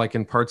do, like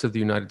in parts of the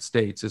United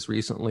States as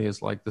recently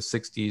as like the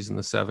 60s and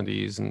the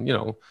 70s. And,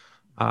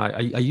 I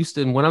used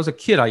to, and when I was a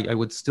kid, I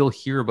would still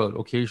hear about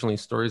occasionally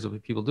stories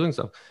of people doing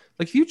stuff.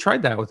 Like, if you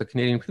tried that with a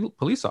Canadian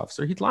police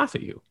officer, he'd laugh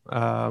at you,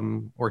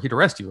 or he'd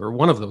arrest you, or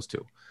one of those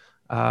two.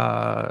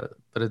 But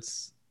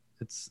it's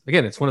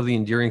again, it's one of the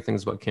endearing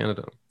things about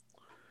Canada.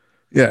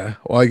 Yeah.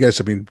 Well, I guess,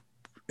 I mean,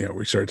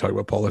 we started talking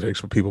about politics,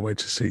 but people might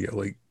just say,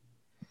 like,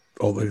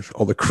 all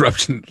the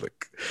corruption,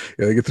 like,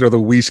 they could throw the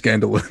WE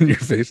scandal in your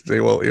face and say,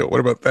 well, what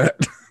about that?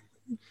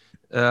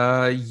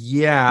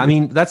 Yeah. I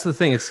mean, that's the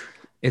thing.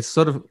 It's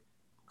sort of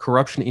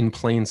corruption in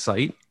plain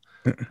sight.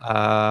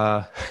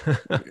 Like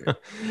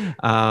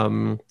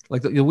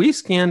the WE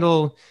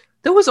scandal,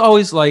 there was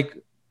always like,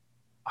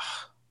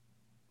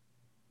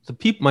 the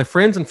people, my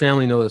friends and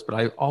family know this, but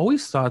I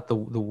always thought that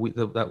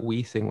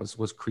WE thing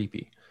was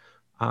creepy.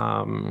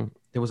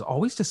 There was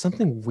always just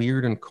something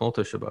weird and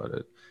cultish about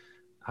it.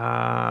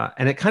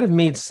 And it kind of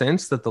made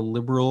sense that the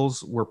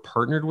Liberals were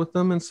partnered with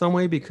them in some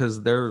way,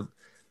 because the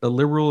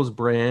Liberals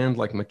brand,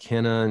 like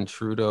McKenna and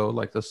Trudeau,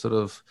 like the sort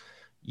of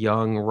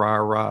young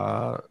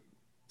rah-rah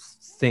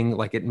thing,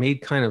 like, it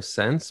made kind of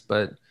sense.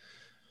 But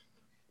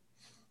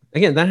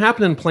again, that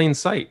happened in plain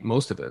sight,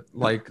 most of it.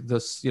 Like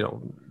this,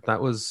 that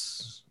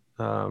was,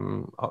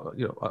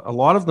 a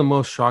lot of the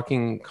most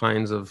shocking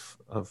kinds of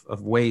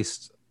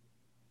waste,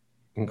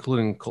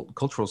 including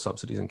cultural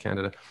subsidies in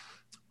Canada,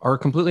 are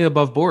completely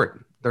above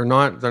board. They're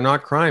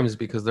not crimes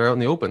because they're out in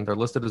the open. They're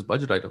listed as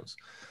budget items.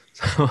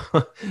 So,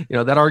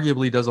 that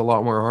arguably does a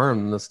lot more harm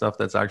than the stuff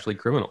that's actually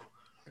criminal.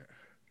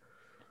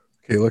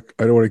 Okay, look,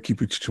 I don't want to keep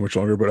you too much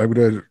longer, but I'm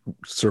going to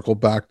circle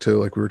back to,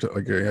 like,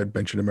 like I had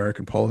mentioned,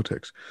 American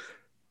politics.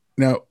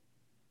 Now,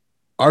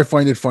 I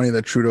find it funny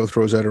that Trudeau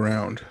throws that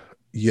around,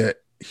 yet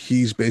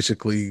he's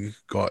basically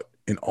got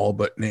in all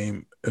but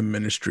name a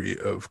ministry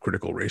of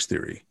critical race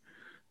theory.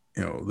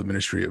 The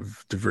Ministry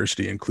of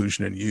Diversity,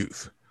 Inclusion, and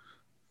Youth.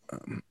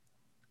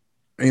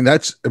 I mean,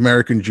 that's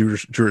American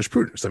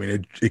jurisprudence. I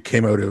mean, it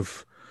came out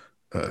of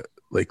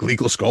like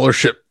legal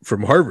scholarship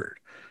from Harvard.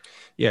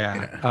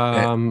 Yeah.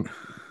 And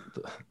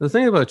The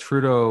thing about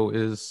Trudeau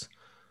is,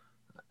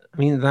 I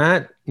mean,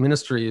 that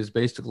ministry is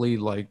basically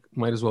like,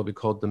 might as well be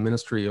called the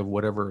ministry of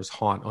whatever is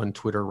hot on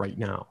Twitter right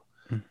now.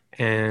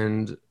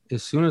 And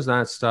as soon as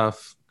that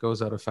stuff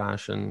goes out of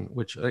fashion,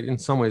 which in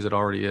some ways it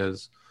already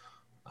is,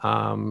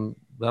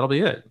 that'll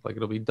be it. Like,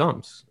 it'll be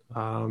dumps.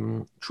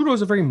 Trudeau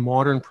is a very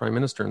modern prime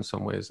minister in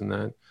some ways, in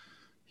that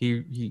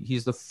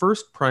he's the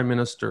first prime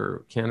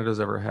minister Canada's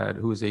ever had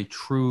who is a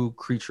true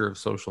creature of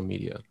social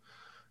media,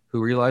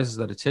 who realizes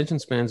that attention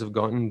spans have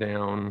gotten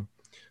down.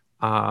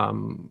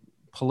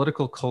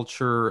 Political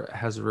culture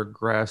has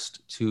regressed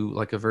to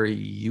like a very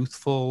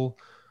youthful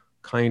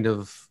kind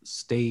of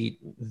state.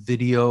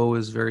 Video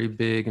is very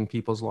big in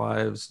people's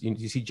lives.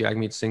 You see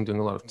Jagmeet Singh doing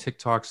a lot of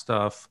TikTok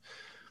stuff.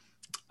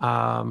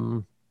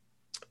 And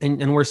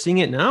we're seeing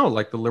it now.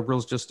 Like, the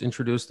Liberals just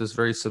introduced this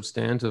very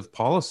substantive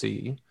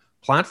policy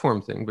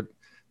platform thing, but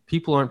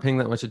people aren't paying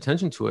that much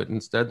attention to it.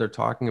 Instead, they're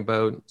talking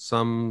about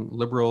some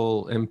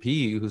Liberal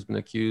MP who's been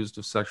accused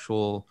of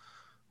sexual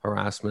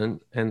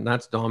harassment, and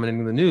that's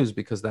dominating the news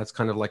because that's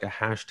kind of like a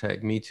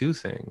hashtag Me Too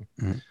thing.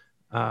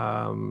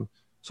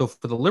 So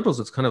for the Liberals,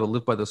 it's kind of a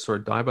live by the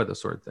sword, die by the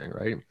sword thing,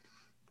 right?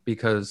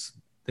 Because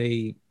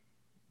Me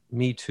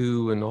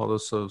Too and all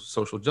those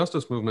social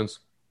justice movements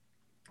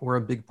were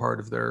a big part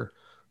of their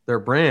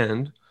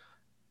brand,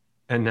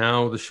 and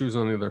now the shoe's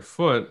on the other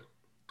foot,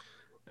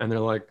 and they're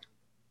like,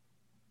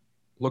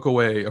 look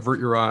away, avert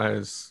your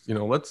eyes.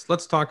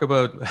 Let's talk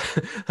about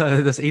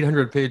this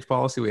 800-page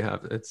policy we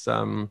have. It's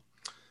one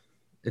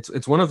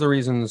of the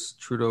reasons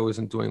Trudeau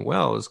isn't doing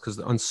well, is because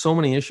on so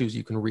many issues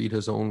you can read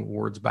his own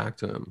words back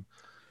to him.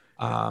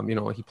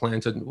 He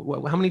planted,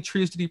 how many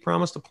trees did he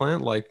promise to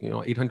plant?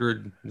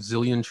 800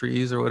 zillion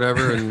trees or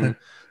whatever. And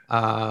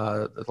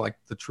like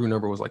the true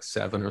number was like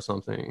 7 or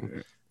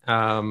something.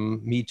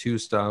 Me Too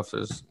stuff.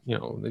 There's,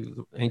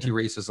 the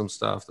anti-racism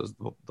stuff. There's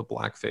the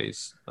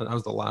blackface. That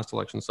was the last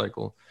election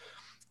cycle.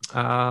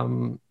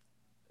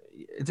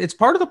 It's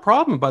part of the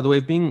problem, by the way,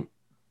 of being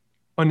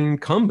an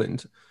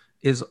incumbent,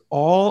 is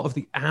all of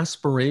the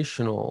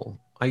aspirational,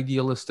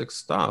 idealistic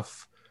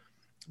stuff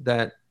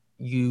that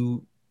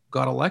you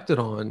got elected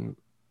on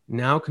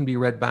now can be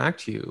read back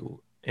to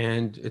you,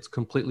 and it's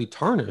completely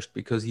tarnished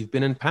because you've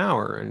been in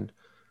power. And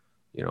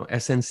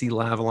SNC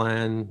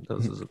Lavalin,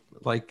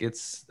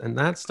 and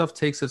that stuff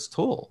takes its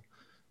toll.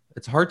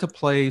 It's hard to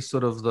play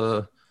sort of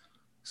the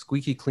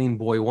squeaky clean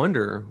boy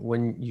wonder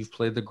when you've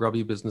played the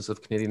grubby business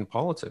of Canadian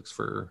politics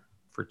for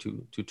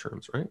two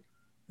terms, right?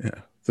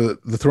 Yeah.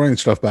 The throwing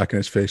stuff back in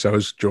his face. I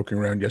was joking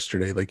around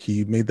yesterday. Like,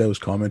 he made those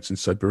comments in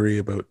Sudbury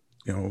about,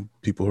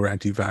 people who are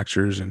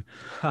anti-vaxxers and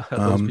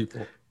those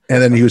people.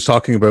 And then he was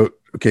talking about,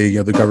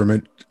 the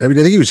government. I mean,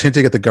 I think he was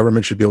hinting at the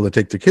government should be able to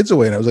take their kids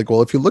away. And I was like,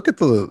 well, if you look at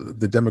the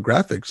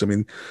demographics, I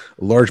mean,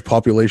 a large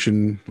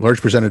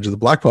percentage of the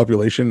Black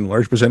population,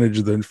 large percentage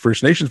of the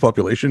First Nations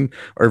population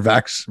are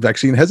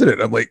vaccine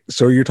hesitant. I'm like,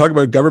 so you're talking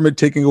about government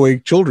taking away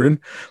children,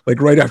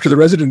 like right after the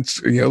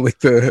residents, like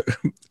the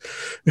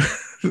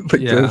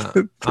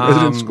the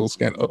resident school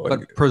scandal.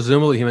 But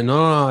presumably he meant,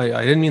 no,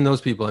 I didn't mean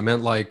those people. I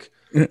meant like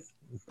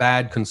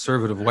bad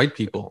conservative white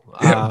people.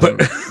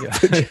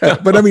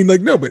 But I mean,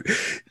 like, no, but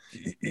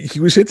he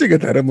was hinting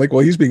at that. I'm like,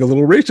 well, he's being a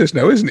little racist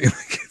now, isn't he?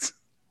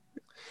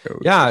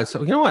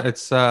 So you know what?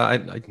 It's I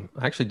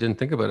actually didn't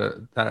think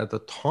about that at the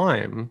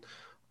time,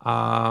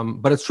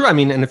 but it's true. I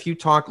mean, and if you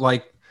talk,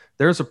 like,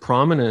 there's a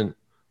prominent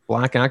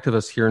Black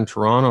activist here in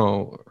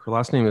Toronto. Her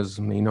last name is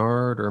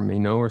Maynard or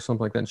Mayno or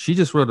something like that. She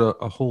just wrote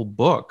a whole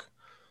book.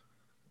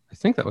 I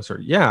think that was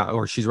her. Yeah,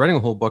 or she's writing a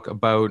whole book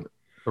about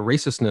the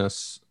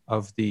racistness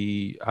of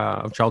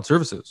of child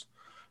services,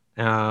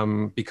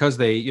 because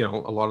they, a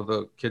lot of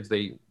the kids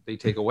they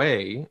take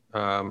away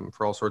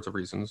for all sorts of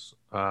reasons,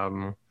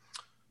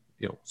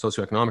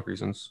 socioeconomic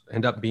reasons,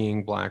 end up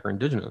being Black or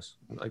Indigenous.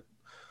 Like,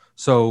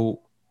 so,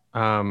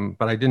 but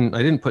I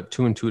didn't put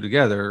 2 and 2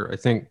 together. I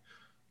think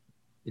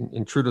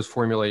in Trudeau's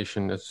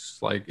formulation,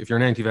 it's like, if you're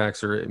an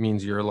anti-vaxxer, it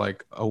means you're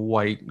like a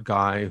white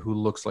guy who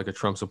looks like a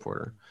Trump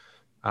supporter.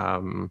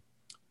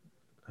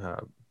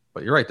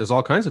 But you're right. There's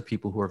all kinds of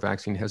people who are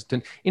vaccine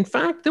hesitant. In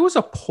fact, there was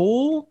a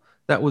poll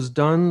that was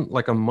done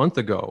like a month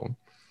ago,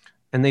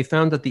 and they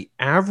found that the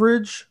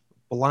average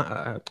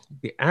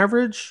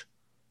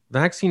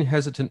vaccine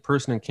hesitant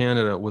person in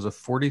Canada was a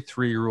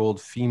 43-year-old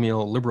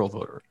female Liberal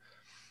voter.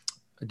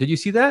 Did you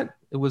see that?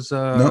 It was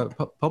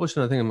published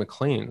in, I think, in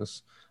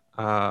Maclean's.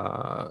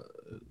 Let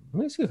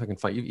me see if I can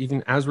find it.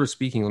 Even as we're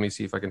speaking, let me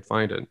see if I can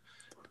find it.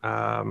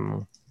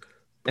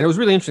 And it was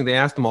really interesting. They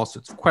asked them all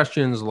sorts of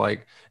questions.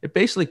 Like, it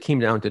basically came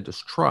down to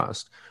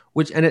distrust,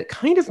 and it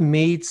kind of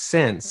made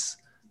sense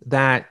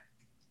that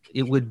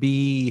it would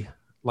be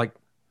like,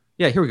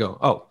 yeah, here we go.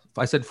 Oh,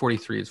 I said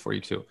 43, it's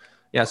 42.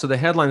 Yeah, so the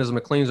headline is a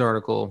Maclean's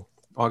article,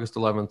 August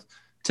 11th.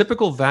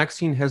 Typical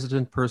vaccine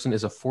hesitant person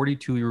is a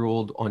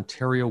 42-year-old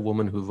Ontario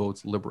woman who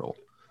votes Liberal,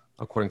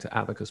 according to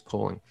Abacus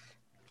polling.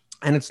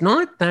 And it's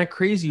not that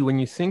crazy when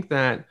you think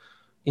that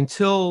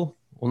until,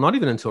 well, not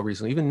even until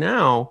recently, even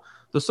now,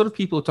 the sort of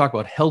people who talk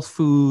about health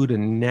food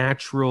and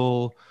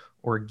natural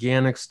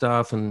organic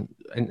stuff and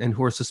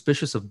who are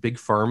suspicious of big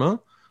pharma,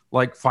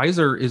 like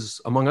Pfizer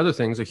is, among other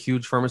things, a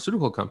huge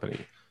pharmaceutical company.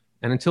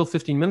 And until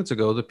 15 minutes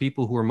ago, the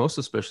people who were most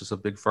suspicious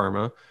of big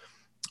pharma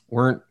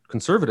weren't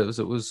conservatives.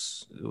 It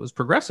was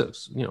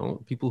progressives,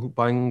 people who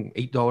buying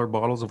 $8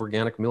 bottles of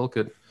organic milk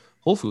at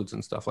Whole Foods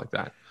and stuff like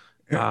that.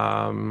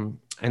 Yeah.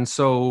 And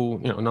so,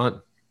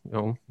 not,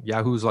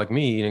 yahoos like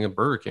me eating a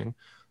Burger King.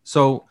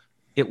 So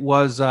it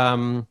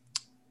wasn't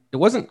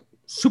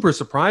super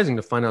surprising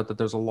to find out that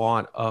there's a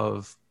lot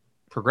of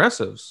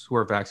progressives who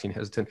are vaccine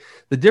hesitant.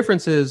 The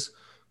difference is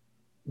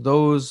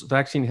those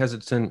vaccine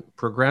hesitant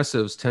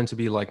progressives tend to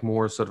be like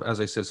more sort of, as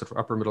I said, sort of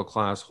upper middle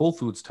class Whole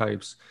Foods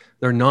types.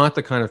 They're not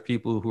the kind of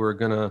people who are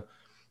going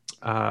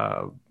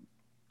to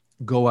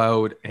go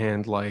out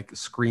and like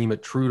scream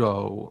at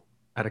Trudeau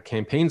at a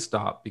campaign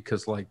stop,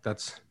 because like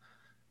that's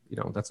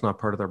not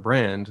part of their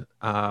brand.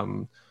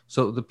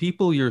 So the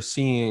people you're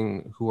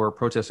seeing who are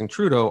protesting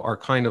Trudeau are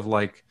kind of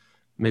like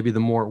maybe the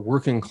more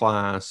working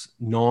class,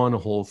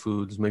 non-Whole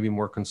Foods, maybe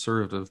more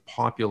conservative,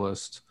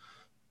 populist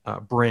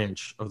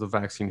branch of the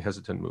vaccine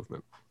hesitant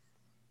movement.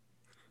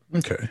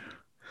 Okay.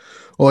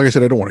 Well, like I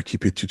said, I don't want to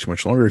keep you too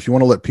much longer. If you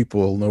want to let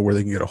people know where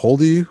they can get a hold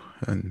of you,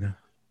 and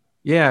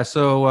yeah,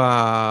 so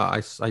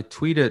I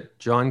tweet at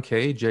John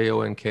Kay,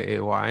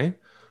 JONKAY,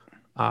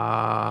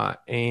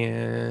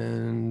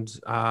 and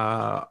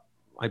I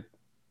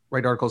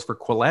write articles for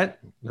Quillette.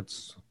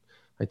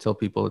 I tell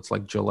people it's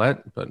like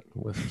Gillette, but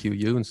with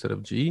QU instead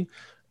of G.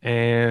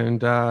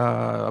 And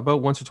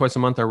about once or twice a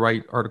month, I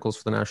write articles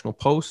for the National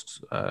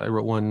Post. I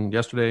wrote one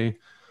yesterday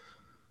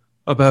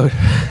about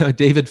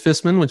David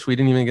Fissman, which we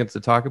didn't even get to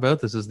talk about.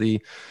 This is the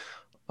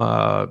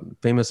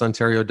famous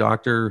Ontario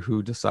doctor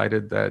who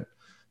decided that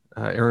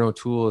Erin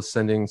O'Toole is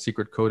sending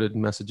secret coded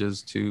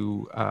messages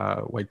to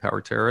white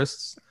power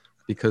terrorists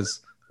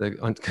because the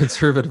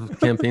conservative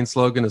campaign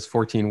slogan is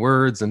 14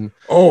 words. And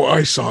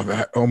I saw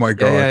that. Oh my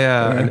God.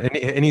 Yeah. And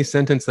any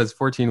sentence that's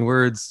 14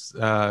 words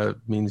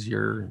means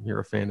you're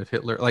a fan of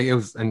Hitler. Like it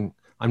was, and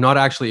I'm not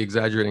actually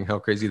exaggerating how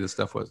crazy this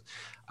stuff was.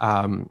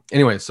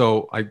 Anyway,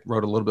 so I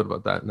wrote a little bit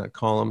about that in that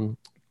column.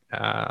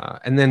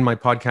 And then my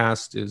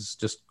podcast is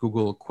just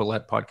Google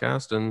Quillette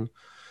Podcast, and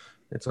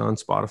it's on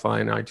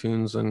Spotify and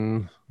iTunes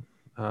and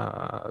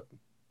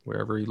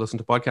wherever you listen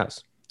to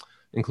podcasts,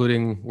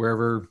 including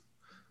wherever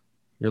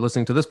you're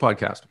listening to this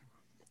podcast.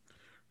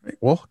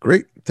 Well,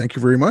 great. Thank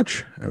you very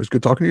much. It was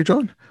good talking to you,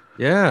 John.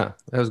 Yeah,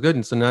 that was good.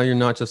 And so now you're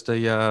not just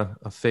a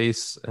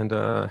face and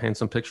a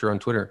handsome picture on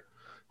Twitter.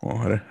 Well,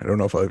 I don't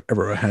know if I've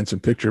ever a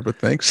handsome picture, but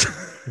thanks.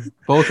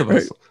 Both of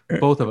us.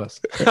 Both of us.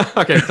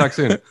 Okay, talk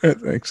soon.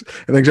 Thanks.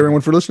 And thanks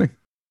everyone for listening.